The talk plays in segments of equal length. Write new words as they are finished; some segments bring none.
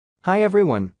Hi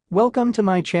everyone, welcome to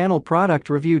my channel Product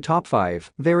Review Top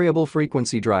 5. Variable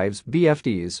frequency drives,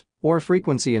 VFDs, or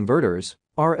frequency inverters,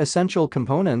 are essential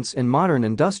components in modern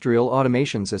industrial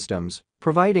automation systems,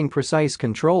 providing precise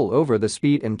control over the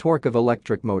speed and torque of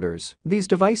electric motors. These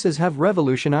devices have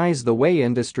revolutionized the way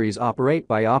industries operate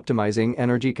by optimizing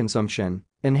energy consumption,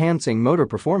 enhancing motor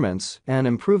performance, and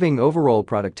improving overall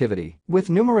productivity. With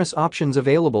numerous options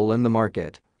available in the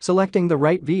market, selecting the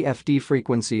right VFD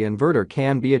frequency inverter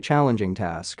can be a challenging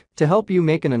task. To help you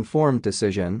make an informed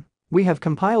decision, we have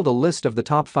compiled a list of the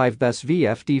top 5 best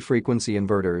VFD frequency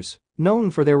inverters,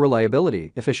 known for their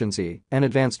reliability, efficiency, and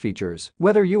advanced features.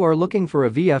 Whether you are looking for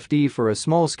a VFD for a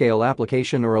small-scale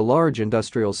application or a large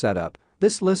industrial setup,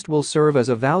 this list will serve as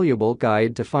a valuable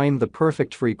guide to find the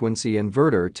perfect frequency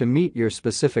inverter to meet your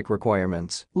specific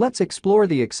requirements. Let's explore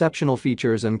the exceptional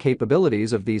features and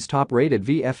capabilities of these top-rated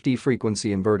VFD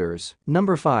frequency inverters.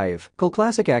 Number 5.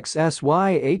 Classic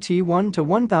XSY-AT1 to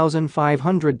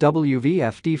 1500W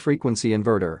VFD frequency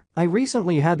inverter. I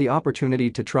recently had the opportunity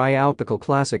to try out the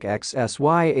Classic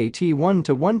XSY-AT1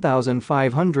 to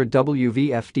 1500W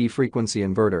VFD frequency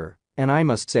inverter, and I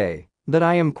must say that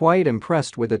I am quite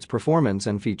impressed with its performance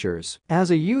and features. As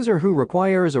a user who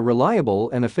requires a reliable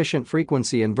and efficient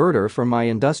frequency inverter for my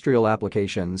industrial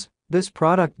applications, this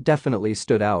product definitely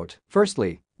stood out.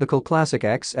 Firstly, the Classic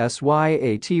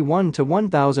XSY-AT1 to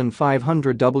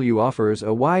 1500W offers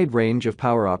a wide range of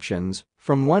power options,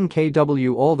 from 1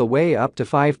 kW all the way up to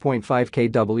 5.5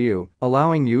 kW,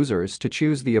 allowing users to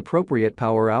choose the appropriate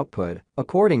power output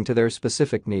according to their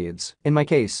specific needs. In my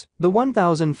case, the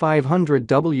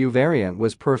 1500W variant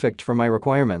was perfect for my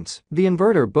requirements. The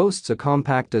inverter boasts a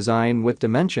compact design with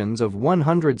dimensions of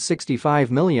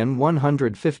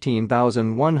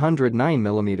 165,115,109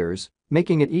 mm,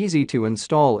 making it easy to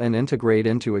install and integrate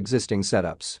into existing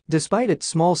setups. Despite its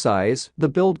small size, the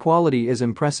build quality is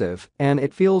impressive, and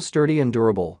it feels sturdy and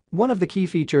durable. One of the key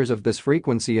features of this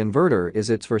frequency inverter is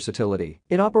its versatility.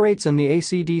 It operates in the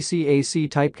AC-DC-AC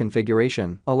type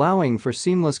configuration, allowing for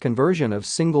seamless conversion of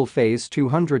single-phase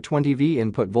 220V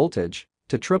input voltage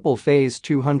to triple-phase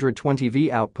 220V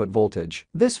output voltage.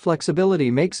 This flexibility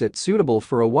makes it suitable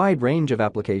for a wide range of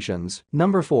applications.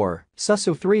 Number 4.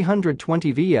 SUSO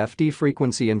 320 VFD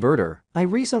frequency inverter. I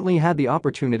recently had the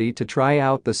opportunity to try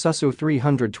out the SUSO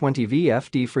 320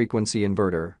 VFD frequency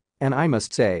inverter, and I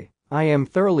must say, I am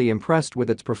thoroughly impressed with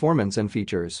its performance and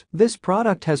features. This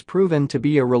product has proven to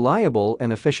be a reliable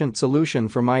and efficient solution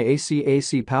for my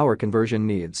AC-AC power conversion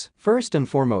needs. First and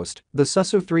foremost, the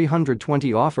SUSO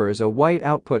 320 offers a wide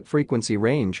output frequency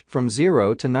range from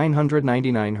 0 to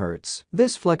 999 Hz.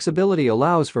 This flexibility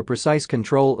allows for precise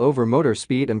control over motor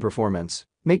speed and performance,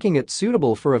 making it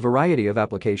suitable for a variety of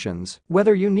applications.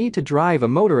 Whether you need to drive a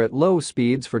motor at low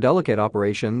speeds for delicate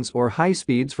operations or high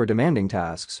speeds for demanding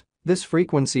tasks, this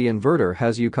frequency inverter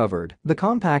has you covered. The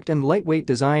compact and lightweight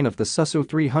design of the SUSO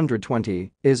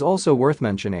 320 is also worth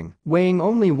mentioning. Weighing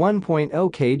only 1.0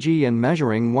 kg and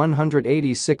measuring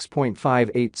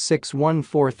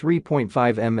 186.58614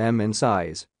 mm in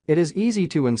size, it is easy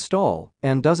to install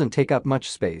and doesn't take up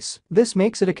much space. This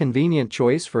makes it a convenient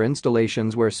choice for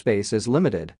installations where space is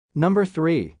limited. Number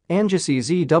 3. Angesy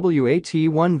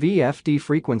ZW-AT1 VFD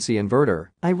frequency inverter.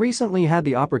 I recently had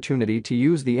the opportunity to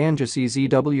use the Angesy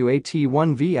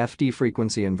ZW-AT1 VFD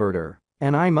frequency inverter,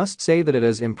 and I must say that it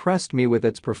has impressed me with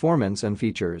its performance and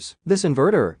features. This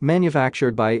inverter,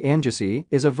 manufactured by Angesy,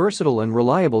 is a versatile and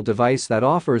reliable device that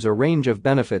offers a range of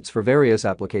benefits for various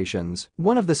applications.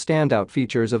 One of the standout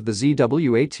features of the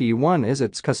ZW-AT1 is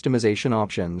its customization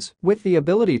options. With the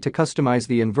ability to customize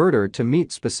the inverter to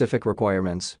meet specific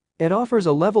requirements, it offers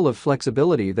a level of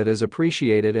flexibility that is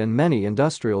appreciated in many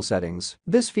industrial settings.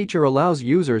 This feature allows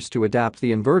users to adapt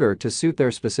the inverter to suit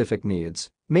their specific needs,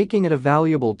 making it a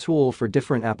valuable tool for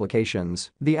different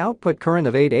applications. The output current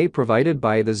of 8A provided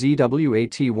by the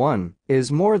ZW-AT1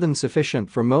 is more than sufficient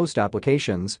for most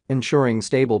applications, ensuring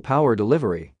stable power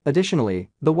delivery. Additionally,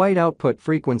 the wide output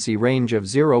frequency range of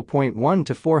 0.1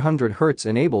 to 400 Hz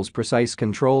enables precise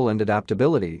control and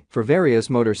adaptability for various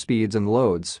motor speeds and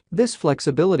loads. This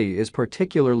flexibility is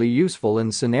particularly useful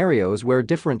in scenarios where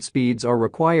different speeds are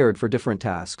required for different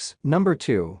tasks. Number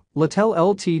 2. Litel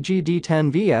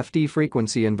LTG-D10 VFD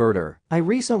frequency inverter. I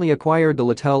recently acquired the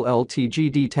Litel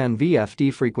LTG-D10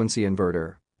 VFD frequency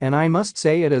inverter, and I must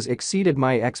say it has exceeded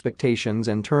my expectations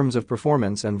in terms of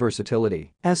performance and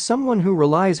versatility. As someone who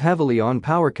relies heavily on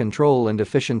power control and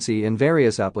efficiency in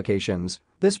various applications,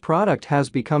 this product has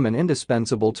become an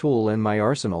indispensable tool in my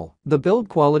arsenal. The build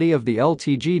quality of the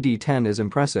LTG-D10 is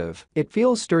impressive. It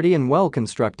feels sturdy and well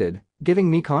constructed,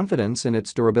 giving me confidence in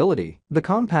its durability. The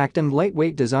compact and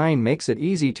lightweight design makes it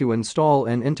easy to install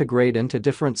and integrate into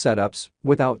different setups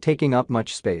without taking up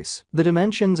much space. The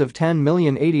dimensions of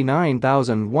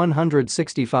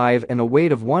 10,089,165 and a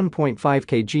weight of 1.5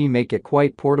 kg make it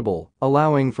quite portable,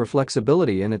 allowing for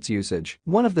flexibility in its usage.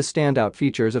 One of the standout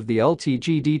features of the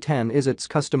LTG-D10 is its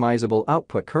customizable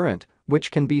output current, which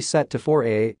can be set to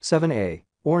 4A, 7A,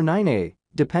 or 9A,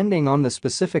 depending on the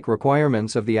specific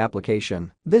requirements of the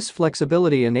application. This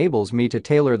flexibility enables me to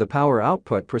tailor the power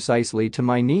output precisely to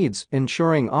my needs,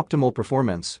 ensuring optimal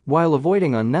performance while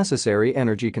avoiding unnecessary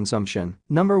energy consumption.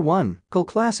 Number 1.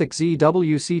 Classic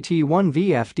ZWCT1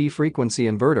 VFD Frequency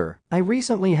Inverter. I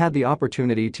recently had the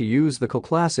opportunity to use the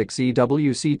Classic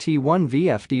ZWCT1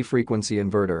 VFD Frequency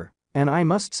Inverter, and I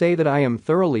must say that I am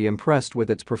thoroughly impressed with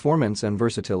its performance and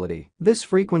versatility. This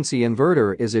frequency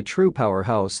inverter is a true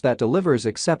powerhouse that delivers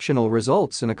exceptional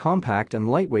results in a compact and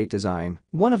lightweight design.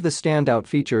 One of the standout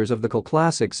features of the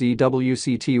Classic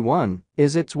ZWCT1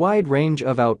 is its wide range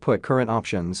of output current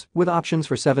options, with options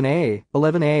for 7A,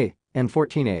 11A, and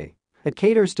 14A. It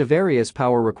caters to various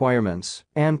power requirements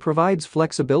and provides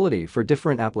flexibility for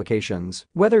different applications.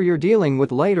 Whether you're dealing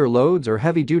with lighter loads or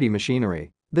heavy-duty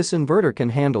machinery, this inverter can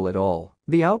handle it all.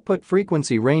 The output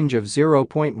frequency range of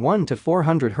 0.1 to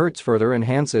 400 Hz further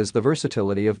enhances the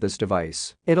versatility of this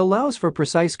device. It allows for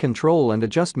precise control and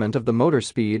adjustment of the motor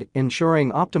speed,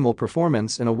 ensuring optimal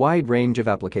performance in a wide range of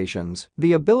applications.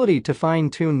 The ability to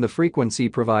fine-tune the frequency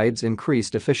provides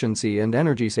increased efficiency and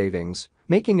energy savings,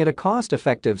 making it a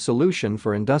cost-effective solution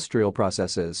for industrial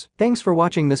processes. Thanks for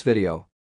watching this video.